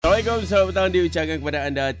Assalamualaikum, selamat petang diucapkan kepada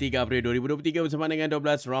anda 3 April 2023 bersama dengan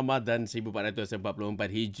 12 Ramadan 1444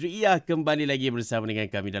 Hijriah. Kembali lagi bersama dengan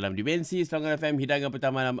kami dalam Dimensi Selangor FM, hidangan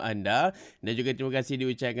petang malam anda. Dan juga terima kasih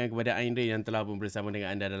diucapkan kepada Ainri yang telah pun bersama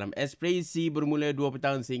dengan anda dalam Ekspresi bermula 2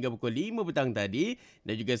 petang sehingga pukul 5 petang tadi.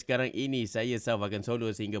 Dan juga sekarang ini saya Saf akan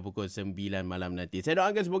solo sehingga pukul 9 malam nanti. Saya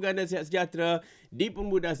doakan semoga anda sihat sejahtera,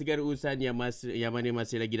 dipermudah segala urusan yang mana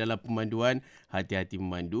masih lagi dalam pemanduan. Hati-hati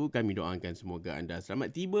memandu. Kami doakan semoga anda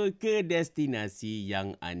selamat tiba ke destinasi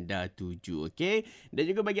yang anda tuju, okey? Dan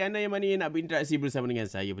juga bagi anda yang mana yang nak berinteraksi bersama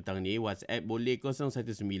dengan saya petang ni, WhatsApp boleh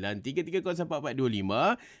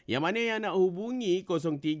 0193344425. Yang mana yang nak hubungi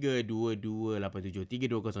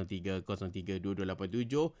 0322873203,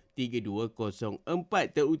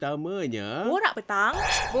 0322873204, terutamanya Borak petang?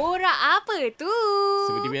 Borak apa tu?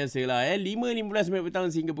 seperti biasalah 5.15 minit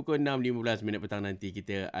petang sehingga pukul 6.15 minit petang nanti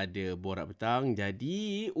kita ada Borak Petang.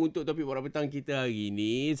 Jadi untuk topik Borak Petang kita hari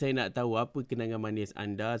ini, saya nak tahu apa kenangan manis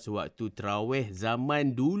anda sewaktu terawih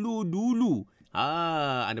zaman dulu-dulu.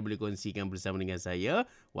 Anda boleh kongsikan bersama dengan saya.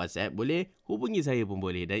 WhatsApp boleh, hubungi saya pun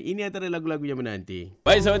boleh. Dan ini antara lagu-lagu yang menanti.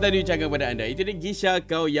 Baik, selamat tadi ucapkan kepada anda. Itu dia Kisah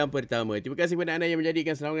kau yang pertama. Terima kasih kepada anda yang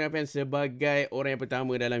menjadikan Selangor FM sebagai orang yang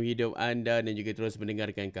pertama dalam hidup anda. Dan juga terus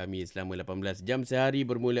mendengarkan kami selama 18 jam sehari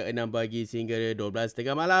bermula 6 pagi sehingga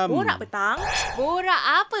 12.30 malam. Borak petang? Borak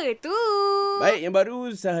apa tu? Baik, yang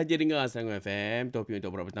baru sahaja dengar Selangor FM, topik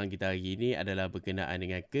untuk Borak Petang kita hari ini adalah berkenaan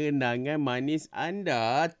dengan kenangan manis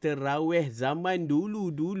anda terawih zaman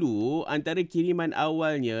dulu-dulu. Antara kiriman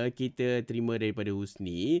awalnya kita terima daripada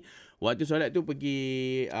Husni. Waktu solat tu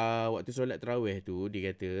waktu solat terawih tu,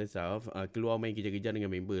 dia kata, Saf, keluar main kejar-kejar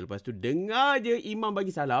dengan member. Lepas tu dengar je imam bagi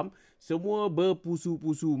salam, semua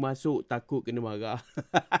berpusu-pusu masuk, takut kena marah.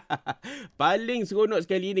 Paling seronok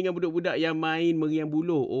sekali dengan budak-budak yang main meriam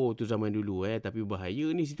buluh. Oh, tu zaman dulu tapi bahaya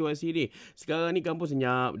ni situasi ni. Sekarang ni kampus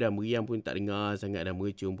senyap dah, meriam pun tak dengar sangat dah,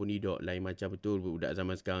 mercung pun hidup lain macam betul budak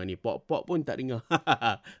zaman sekarang ni. Pop-pop pun tak dengar.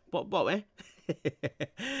 Pop-pop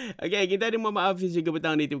Okey, kita ada Muhammad Hafiz juga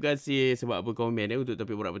petang ni. Terima kasih sebab apa komen untuk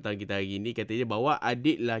topik Borak Petang kita hari ni. Katanya bawa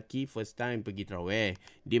adik lelaki first time pergi terawih.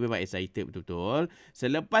 Dia memang excited betul-betul.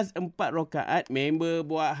 Selepas 4 rakaat, member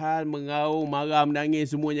buat hal mengaung, marah,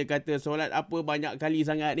 menangis. Semuanya kata solat apa banyak kali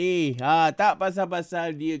sangat ni. Tak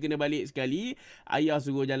pasal-pasal dia kena balik sekali. Ayah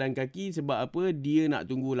suruh jalan kaki sebab apa? Dia nak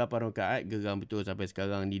tunggu 8 rakaat. Geram betul sampai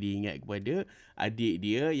sekarang ni dia ingat kepada adik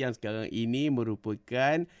dia yang sekarang ini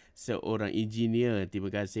merupakan seorang engineer.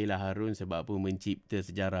 Terima kasihlah Harun sebab apa mencipta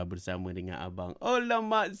sejarah bersama dengan abang. Oh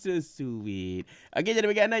lemak so sweet. Okey, jadi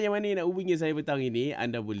bagi anda yang mana nak hubungi saya petang ini,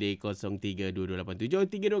 anda boleh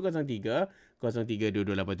 0322873203,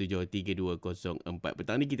 0322873204.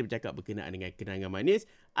 Petang ni kita bercakap berkenaan dengan kenangan manis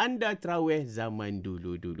anda terawih zaman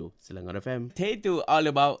dulu-dulu. Selangor FM, Stay to All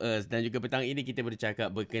About Us. Dan juga petang ini kita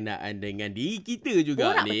bercakap berkenaan dengan diri kita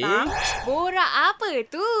juga. Borak ni petang? Borak apa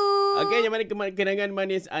tu? Okey, yang mana kenangan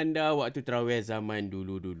manis anda waktu terawih zaman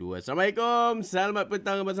dulu-dulu. Assalamualaikum. Selamat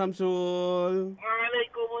petang Abang Samsul.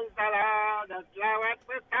 Waalaikumsalam dan selamat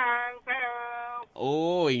petang saya.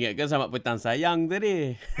 Oh, ingatkan selamat petang sayang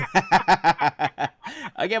tadi.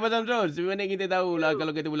 Okey Abang Samsul, sebenarnya kita tahulah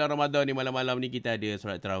kalau kata bulan Ramadan ni, malam-malam ni kita ada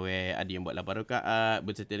solat terawih. Ada yang buat 8 rakaat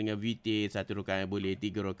berserta dengan witir, 1 rakaat boleh,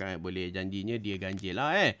 3 rakaat boleh. Janjinya dia ganjil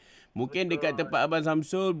lah Mungkin dekat tempat Abang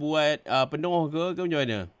Samsul buat penuh ke macam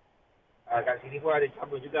mana? Kat sini pun ada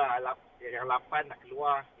sama juga. Yang 8 nak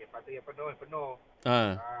keluar. Lepas tu yang penuh.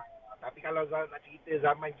 Tapi kalau nak cerita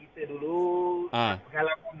zaman kita dulu,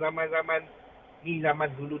 pengalaman zaman-zaman ni, zaman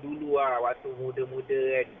dulu-dulu waktu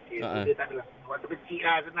muda-muda kan. Muda tak adalah. Waktu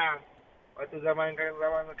kecil senang. Waktu zaman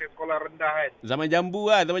sekolah rendah kan. Zaman jambu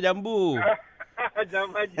zaman jambu.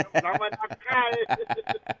 zaman akal.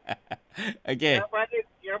 Okey.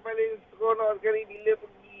 Yang paling seronok sekali bila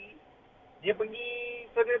dia pergi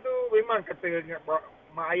sana tu, memang kata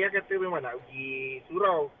mak ayah kata memang nak pergi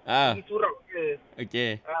surau. Pergi surau ke.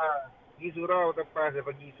 Okey. Pergi surau, lepas dia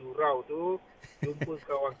pergi surau tu jumpa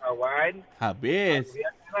kawan-kawan. Habis.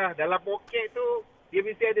 Biasalah dalam poket tu dia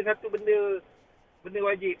mesti ada satu benda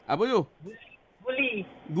wajib. Apa tu?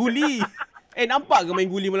 Guli. Nampak ke main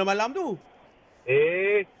guli malam-malam tu?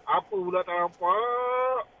 Apa pula tak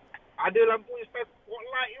nampak? Ada lampu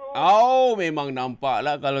spotlight tu. Oh, memang nampak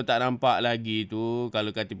lah. Kalau tak nampak lagi tu, kalau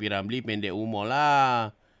kata Piramli, pendek umur lah.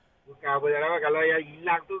 Bukan apa lah. Kalau yang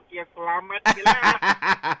hilang tu, yang selamat je lah.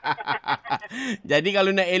 Jadi kalau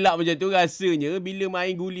nak elak macam tu, rasanya bila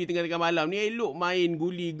main guli tengah-tengah malam ni, elok main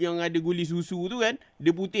guli yang ada guli susu tu kan.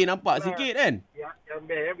 Dia putih nampak sikit kan. Yang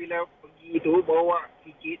best bila pergi tu, bawa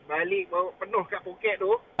sikit, balik, bawa penuh kat poket tu.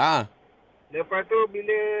 Lepas tu,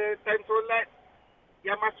 bila time solat,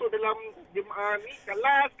 yang masuk dalam jemaah ni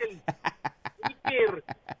kelas sekali. Mikir.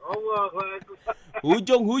 Allah.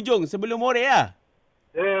 Hujung sebelum more lah.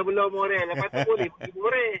 Belum more. Lepas tu boleh pergi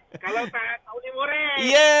more. Kalau tak boleh more.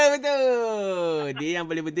 Ya, betul. Dia yang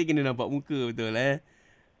paling penting kena nampak muka, betul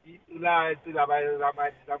Itulah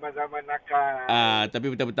zaman-zaman nakal. Tapi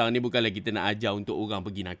petang-petang ni bukanlah kita nak ajar untuk orang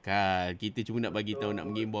pergi nakal. Kita cuma nak bagi tahu, nak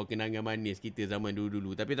mengimbau kenangan manis kita zaman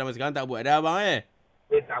dulu-dulu. Tapi zaman sekarang tak buat dah abang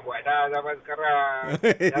Tak buat dah zaman sekarang.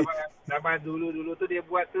 zaman dulu-dulu tu dia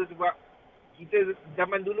buat tu sebab kita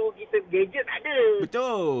zaman dulu kita gadget tak ada.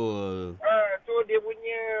 Betul. So dia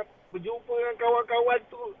punya berjumpa dengan kawan-kawan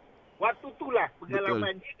tu waktu tu lah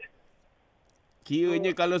pengalaman dia.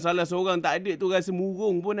 Kiranya kalau salah seorang tak ada tu rasa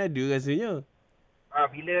murung pun ada rasanya.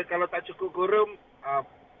 Bila kalau tak cukup quorum,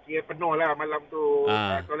 kira penuh lah malam tu.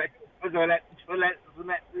 Solat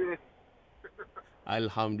sunat tu.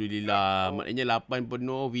 Alhamdulillah. Maknanya 8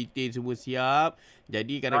 penuh, witir semua siap.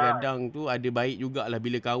 Jadi kadang-kadang tu ada baik jugalah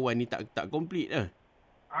bila kawan ni tak komplit lah.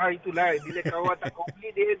 Itulah. Bila kawan tak komplit,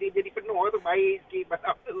 dia jadi penuh tu. Baik sikit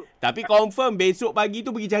malam tu. Tapi confirm besok pagi tu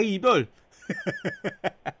pergi cari, betul?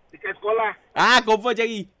 Dekat sekolah. Confirm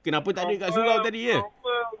cari. Kenapa tak ada kat surau tadi ya?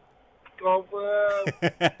 Confirm.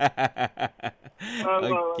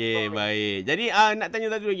 Okey, baik. Jadi nak tanya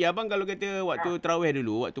satu lagi. Abang kalau kata waktu terawih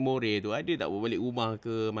dulu, waktu more tu, ada tak bawa balik rumah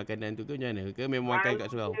ke makanan tu ke macam mana? Ke memang makan kat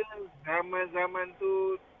surau? Zaman-zaman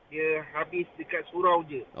tu dia habis dekat surau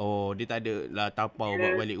je. Oh, dia tak ada lah tapau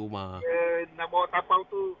bawa balik rumah. Nak bawa tapau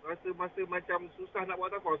tu masa macam susah nak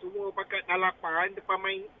bawa tapau. Semua pakai dalapan depan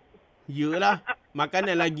main. Yelah.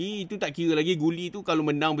 Makanan lagi, itu tak kira lagi. Guli tu kalau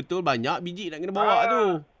menang betul, banyak biji nak kena bawa tu.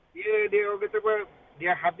 Dia orang kata apa,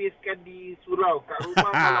 dia habiskan di surau kat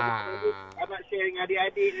rumah. Kalau nak share dengan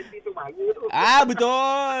adik-adik nanti tu malu tu.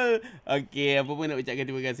 Betul. Okey, apa pun nak ucapkan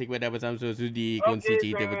terima kasih kepada Abang Samsul sudi kongsi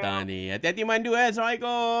cerita petang ni. Hati-hati mandu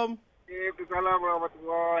Assalamualaikum. Assalamualaikum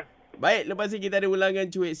warahmatullahi. Baik, lepas ni kita ada ulangan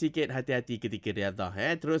cuit sikit hati-hati ketika riadah.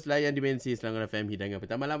 Terus layan Dimensi Selangor FM hidangan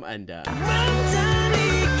petang malam anda.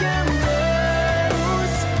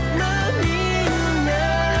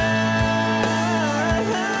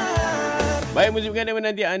 Baik, muzik berkandang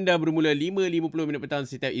menanti anda bermula 5.50 minit petang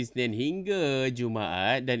setiap Isnin hingga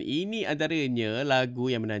Jumaat. Dan ini antaranya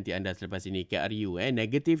lagu yang menanti anda selepas ini. KRU,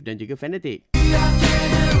 Negatif dan juga Fanatik.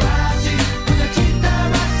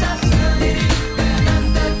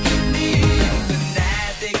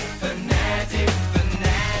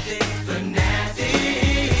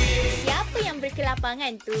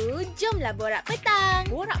 Kelapangan tu, jomlah borak petang.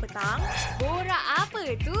 Borak petang? Borak apa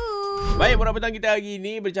tu? Baik, borak petang kita hari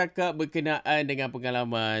ini bercakap berkenaan dengan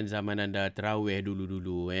pengalaman zaman anda terawih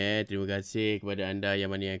dulu-dulu. Terima kasih kepada anda yang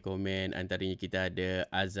mana yang komen. Antaranya kita ada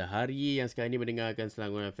Azhari yang sekarang ini mendengarkan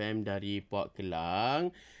Selangor FM dari Port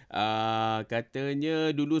Kelang.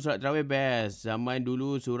 Katanya dulu solat terawih best. Zaman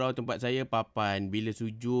dulu surau tempat saya papan. Bila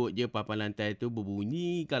sujud je papan lantai tu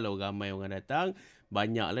berbunyi. Kalau ramai orang datang,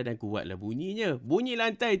 banyaklah dan kuatlah bunyinya. Bunyi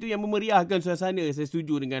lantai tu yang memeriahkan suasana. Saya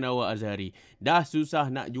setuju dengan awak Azhari. Dah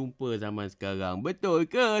susah nak jumpa zaman sekarang.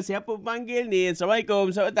 Betul ke? Siapa panggil ni?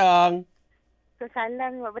 Assalamualaikum. Selamat petang.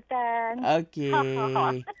 Salam selamat petang. Okey.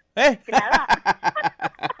 Kenal tak?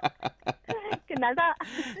 Kenal tak?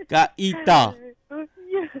 Kak Ita.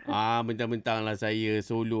 Mentang-mentang lah saya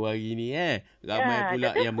solo hari ni Ramai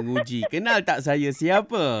pula yang menguji. Kenal tak saya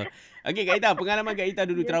siapa? Okey Kak Ita, pengalaman Kak Ita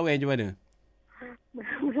dulu terawih macam mana?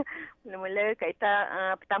 Mula-mula Kak Ita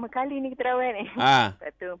pertama kali ni kita terawih ni.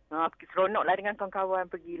 Lepas tu seronok lah dengan kawan-kawan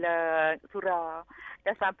pergilah surau.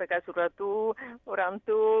 Dah sampai kat surau tu, orang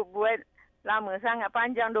tu buat lama sangat,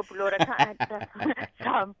 panjang 20 rakaat.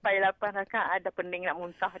 Sampai 8 rakaat dah pening nak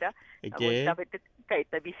muntah dah. Okay. Sampai tu Kak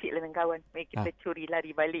Ita bisik lah dengan kawan. Mari kita curi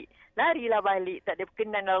lari balik. Larilah balik. Tak ada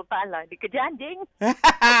berkenan Allah Ta'ala. Dia kejar anjing.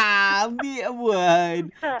 Ambil buat.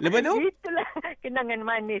 Lepas tu? Itulah kenangan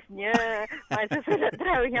manisnya. Masa solat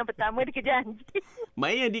terawih yang pertama dia kejar anjing.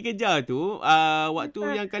 Mak yang dikejar tu, waktu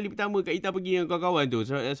yang kali pertama Kak Ita pergi dengan kawan-kawan tu,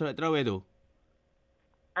 solat terawih tu?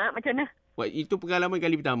 Macam mana? Itu pengalaman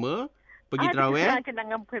kali pertama? Pergi terawih?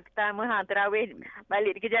 Kenangan pertama terawih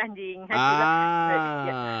balik dikejar anjing.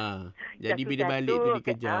 Jadi bila balik tu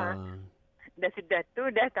dikejar. Dah sudah tu,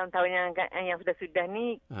 dah tahun-tahun yang sudah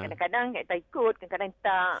ni, kadang-kadang kita ikut, kadang-kadang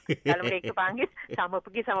tak. Kalau mereka panggil, sama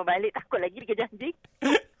pergi sama balik, takut lagi dikejar anjing.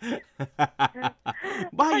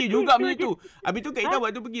 Bahaya juga macam tu. Habis tu Kak Ita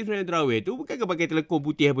waktu pergi sembahyang terawih tu, bukan ke pakai telekong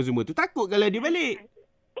putih apa semua tu? Takut kalau dia balik.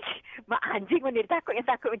 Mak anjing pun dia takut, yang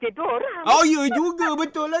takut macam tu orang. Oh ya juga,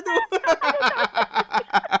 betul lah tu.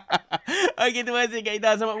 Okey, terima kasih Kak Ita.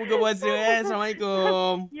 Selamat buka puasa.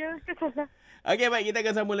 Assalamualaikum. Ya, kesalah. Okey, baik. Kita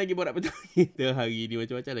akan sambung lagi borak petang kita hari ini.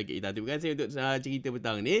 Macam-macam lagi kita. Terima kasih untuk cerita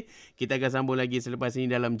petang ni. Kita akan sambung lagi selepas ini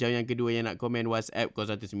dalam jam yang kedua yang nak komen WhatsApp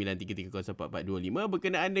 0193304425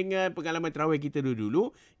 berkenaan dengan pengalaman terawih kita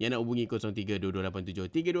dulu. Yang nak hubungi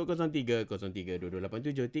 0322873203,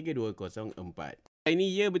 0322873204. Ini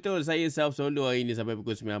ya betul, saya self solo hari ini sampai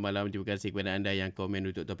pukul 9 malam. Terima kasih kepada anda yang komen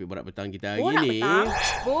untuk topik borak petang kita hari Borak ini. petang?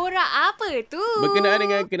 Borak apa tu? Berkenaan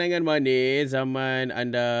dengan kenangan manis zaman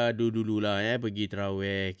anda dulu-dulu lah pergi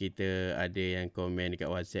terawih. Kita ada yang komen dekat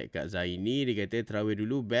WhatsApp Kak Zaini. Dia kata terawih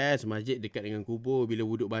dulu best, masjid dekat dengan kubur. Bila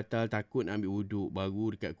wuduk batal takut nak ambil wuduk,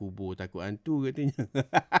 baru dekat kubur, takut hantu katanya.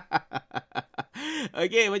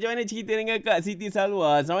 Okey, macam mana cerita dengan Kak Siti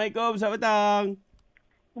Salwa? Assalamualaikum, selamat petang.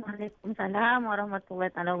 Waalaikumsalam warahmatullahi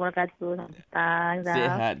wabarakatuh.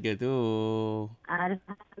 Sihat ke tu?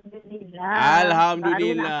 Alhamdulillah.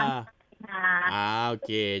 Alhamdulillah.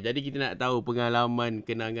 Okey. Jadi kita nak tahu pengalaman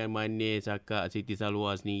kenangan manis Kak Siti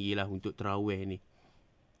Salwa sendirilah untuk terawih ni.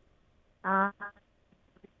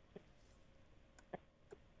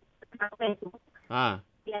 Terawih tu.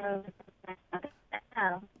 Yang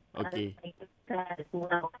okey.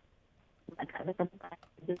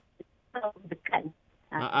 Dekat.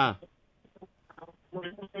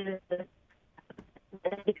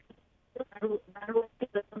 Baru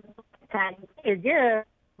kan je.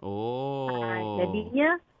 Jadinya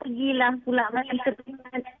pergilah pula malam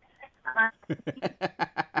ketinggalan.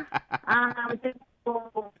 Macam tu.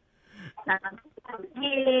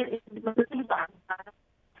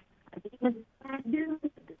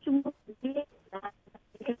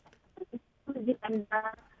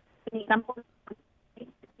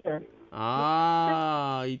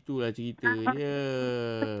 Itulah cerita dia.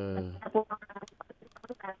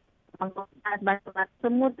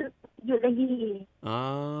 Semua tu sejuk lagi.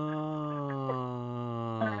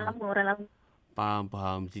 Orang lama.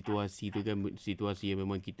 Faham. Situasi tu kan situasi yang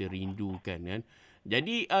memang kita rindukan kan.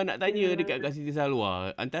 Jadi nak tanya dekat Kak Siti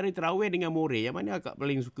Salwa, antara terawih dengan moreh, yang mana akak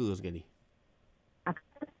paling suka sekali?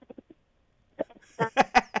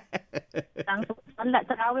 Solat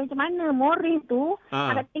terawih macam mana? Moreh tu,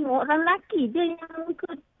 akak tengok orang lelaki je yang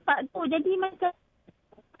ke tempat tu. Jadi macam...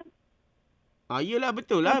 Yelah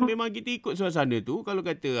betul lah. Memang kita ikut suasana tu. Kalau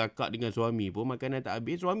kata akak dengan suami pun makanan tak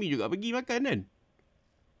habis, suami juga pergi makan kan?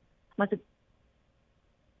 Maksud...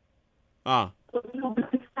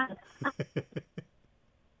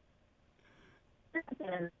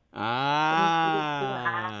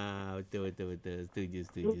 Betul.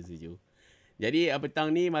 Setuju. Jadi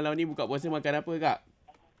petang ni, malam ni buka puasa makan apa Kak?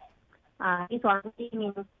 Ni suami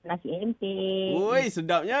minum nasi emping. Oi,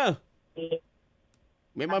 sedapnya.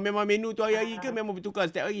 Memang menu tu hari-hari ke memang bertukar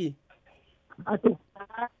setiap hari?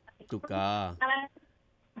 Tukar.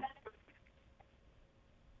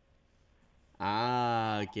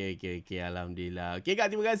 Okey. Alhamdulillah. Okey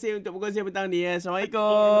Kak, terima kasih untuk perkongsian petang ni.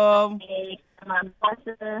 Assalamualaikum.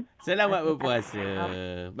 Selamat berpuasa.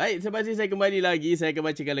 Baik, selepas ini saya kembali lagi. Saya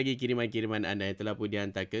akan bacakan lagi kiriman-kiriman anda yang telah pun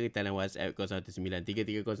dihantar ke talian WhatsApp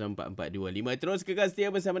 0193304425. Terus kekal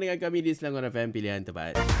setia bersama dengan kami di Selangor FM, pilihan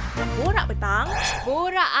tepat. Borak petang?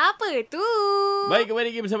 Borak apa tu? Baik,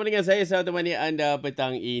 kembali lagi bersama dengan saya. Saya temani anda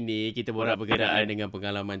petang ini. Kita borak berkenaan dengan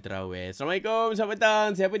pengalaman terawih. Assalamualaikum, selamat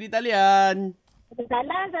petang. Siapa di talian?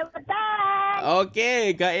 Salam, selamat petang.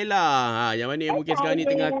 Okey, Kak Ella. Yang mana yang mungkin sekarang ni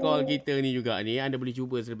tengah call kita ni juga ni. Anda boleh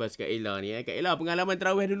cuba selepas Kak Ella ni. Kak Ella, pengalaman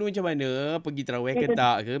terawih dulu macam mana? Pergi terawih ke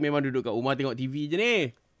tak ke? Memang duduk kat rumah tengok TV je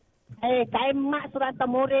ni? Saya mak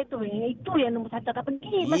suratan moreh tu. Itu yang nombor satu akan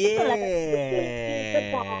pergi.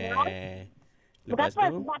 Lepas tu?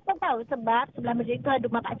 Sebab apa tahu? Sebab sebelah masjid tu ada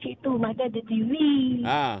mak pakcik tu. Masa ada TV.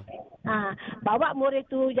 Bawa moreh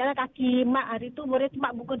tu jalan kaki. Mak hari tu moreh tu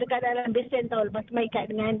mak buku dekat dalam besen tau. Lepas tu mak ikat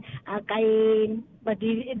dengan kain. Lepas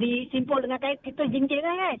disimpul dengan kain. Kita jinjing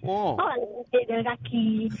kan. Bawa jalan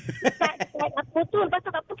kaki. Lepas apa tu. Lepas tu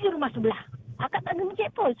kat pergi rumah sebelah. Akak tak ada masjid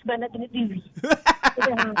pun sebab nak tengok TV.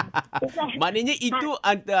 Maknanya itu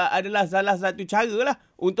adalah salah satu cara lah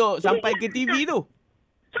untuk sampai ke TV tu.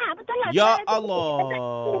 Betul lah. Ya Allah.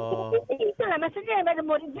 Itulah maksudnya.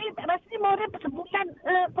 Maksudnya moreh sebulan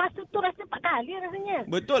puasa tu rasa 4 kali rasanya.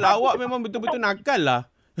 Betul lah. Awak memang betul-betul nakal lah.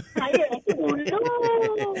 Saya dulu.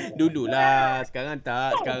 Dulu lah. Sekarang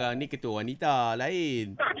tak. Sekarang ni ketua wanita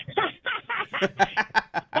lain.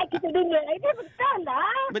 Kita dulu. Itu betul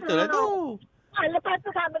lah. Betul lah tu. Lepas tu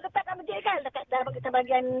letak kat masjid kan. Dekat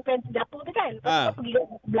bahagian pensi dapur tu kan. Lepas tu pergi ke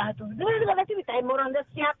sebelah tu. Dekat TV time orang dah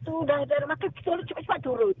siap tu. Dah makan. Kita cepat-cepat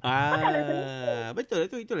turun. Betul lah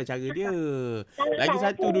tu. Itulah cara dia. Lagi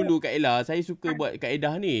satu dulu Kak Ella. Saya suka buat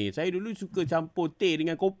kaedah ni. Saya dulu suka campur teh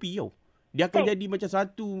dengan kopi tau. Dia akan jadi macam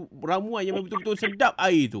satu ramuan yang betul-betul sedap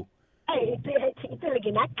air tu.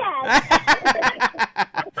 lagi nakal.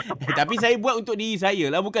 Tapi saya buat untuk diri saya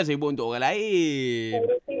lah, bukan saya buat untuk orang lain.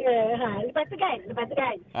 Lepas tu kan.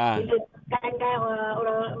 Bila kan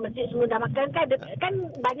orang masjid semua dah makan kan, kan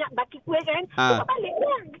banyak baki kuih kan. Kita balik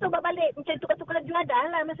lah. Kita buat balik. Macam tukar-tukar jual dah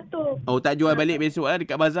lah masa tu. Oh, tak jual balik besok lah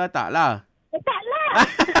dekat bazar tak lah? Tak lah.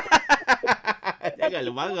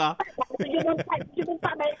 Janganlah marah. 74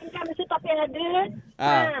 balik kan masa tu apa yang ada.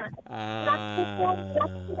 Laku pun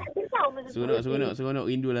tak ada tau masa tu. Seronok.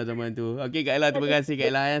 Rindulah zaman tu. Okey Kak Ella, terima kasih Kak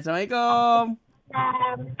Ella. Assalamualaikum.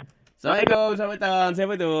 Assalamualaikum, selamat petang.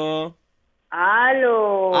 Siapa tu? Halo.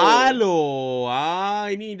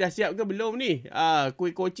 Ini dah siap ke belum ni?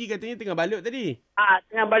 Kuih koci katanya tengah balut tadi.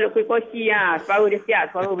 Tengah balut kuih koci Separuh dah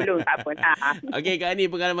siap, separuh belum. Tak apa. Okey Kak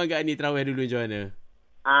Ni, pengalaman Kak Ni terawih dulu macam mana?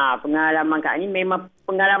 Pengalaman Kak Ni memang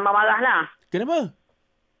pengalaman marah lah. Kenapa?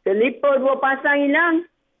 Selipar 2 pasang hilang.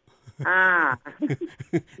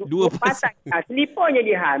 2 pasang. Selipar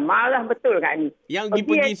jadi hal. Marah betul Kak Ni. Yang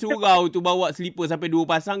pergi surau tu bawa selipar sampai 2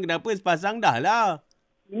 pasang, kenapa sepasang dah lah?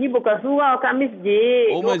 Ini bukan surau, kat masjid.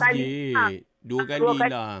 Oh, masjid. 2 kali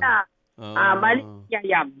lah. Balik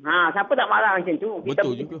ayam. Siapa tak marah macam tu?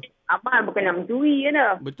 Betul juga. Amal bukan nak mencuri je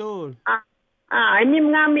dah. Betul. Ini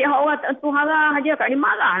mengambil hak orang tu harah je. Kak ni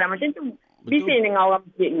marah lah macam tu. Bising dengan orang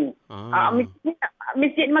masjid ni.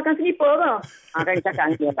 Masjid makan selipar ke? Kan dia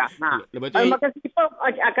cakap nanti tak. Makan selipar,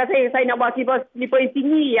 saya nak buat selipar yang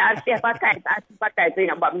tinggi. Artis pakai. Tak artis pakai.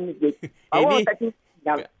 Saya nak buat masjid. Bawa tak tinggi.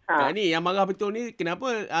 Kak ni yang marah betul ni,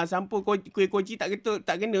 kenapa sampul kuih koci tak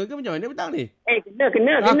kena ke macam mana petang ni? Kena.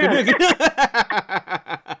 Kena.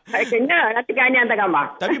 Nanti Kak Ni hantar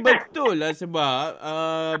gambar. Tapi betul lah sebab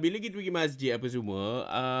bila kita pergi masjid apa semua,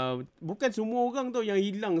 bukan semua orang tahu yang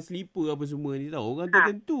hilang selipar apa semua ni tahu. Orang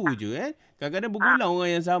tertentu je Kadang-kadang berulang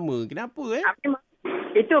orang yang sama. Kenapa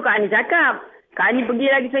Itu Kak Ni cakap. Kak Ni pergi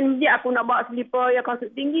lagi sana masjid, aku nak bawa selipar yang kasut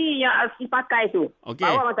tinggi yang Arsi pakai tu. Okey.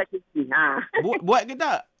 Bawa masa cuci. Buat ke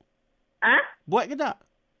tak? Buat ke tak?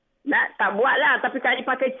 Tak buat lah. Tapi Kak Ni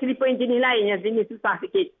pakai selipar yang jenis lain. Yang jenis susah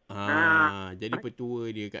sikit. Jadi petua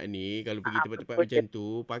dia Kak Ni, kalau pergi tempat-tempat macam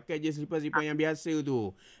tu, pakai je selipar-selipar yang biasa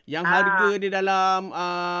tu. Yang harga dia dalam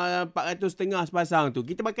 450 sepasang tu.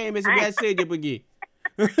 Kita pakai yang biasa-biasa je pergi.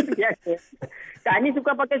 Biasa. Kak Ni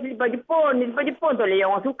suka pakai selipar Jepun. Selipar Jepun tu lah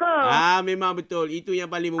yang orang suka. Memang betul. Itu yang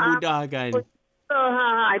paling memudahkan.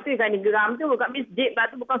 Itu Kak Ni geram tu. Kat masjid.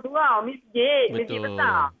 Lepas tu bukan surau. Masjid. Betul. Masjid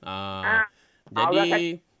besar.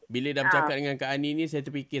 Jadi, bila dah bercakap dengan Kak Ani ni, saya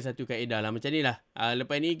terfikir satu kaedah lah. Macam ni lah.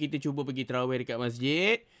 Lepas ni, kita cuba pergi terawih dekat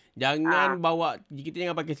masjid. Jangan bawa, kita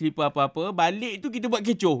jangan pakai selipar apa-apa. Balik tu kita buat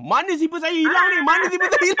kecoh. Mana selipar saya hilang ni?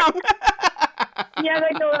 Ya,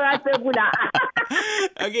 kata orang rasa pula.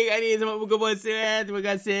 Okey Kak Ni, selamat buka puasa. Terima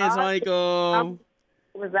kasih. Assalamualaikum.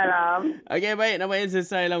 Waalaikumsalam. Okey, baik. Nampaknya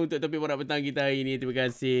selesai lah untuk topik borak petang kita hari ni. Terima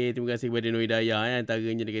kasih kepada Nur Hidayah.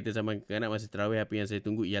 Antaranya dia kata sama kanak masa terawih, apa yang saya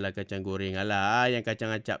tunggu ialah kacang goreng. Alah, yang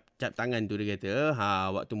kacang cap tangan tu dia kata.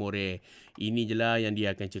 Waktu more. Ini je lah yang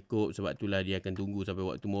dia akan cukup. Sebab itulah dia akan tunggu sampai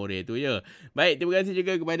waktu more tu je. Baik, terima kasih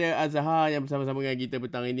juga kepada Azhar yang bersama-sama dengan kita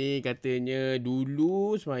petang ini. Katanya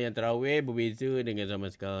dulu sembahyang terawih berbeza dengan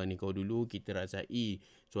zaman sekarang ni. Kalau dulu kita rasai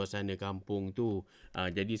suasana kampung tu.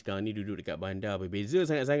 Jadi sekarang ni duduk dekat bandar. Berbeza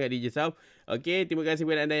sangat-sangat di Jesau. Okey, terima kasih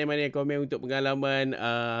kepada anda yang mana yang komen untuk pengalaman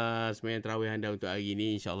sembahyang terawih anda untuk hari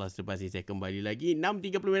ni. InsyaAllah selepas ini saya kembali lagi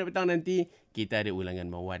 6.30 petang nanti. Kita ada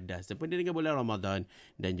ulangan Mawaddah sempena dengan bulan Ramadan.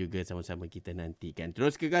 Dan juga sama-sama kita nantikan.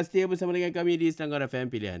 Terus kekal setia bersama dengan kami di Selangor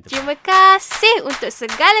FM Pilihan Terbaik. Terima kasih untuk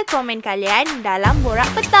segala komen kalian dalam Borak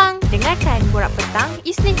Petang. Dengarkan Borak Petang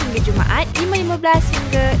Isnin hingga Jumaat 5.15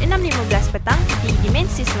 hingga 6.15 petang di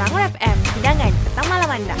Dimensi Selangor FM. Hidangan petang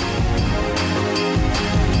malam anda.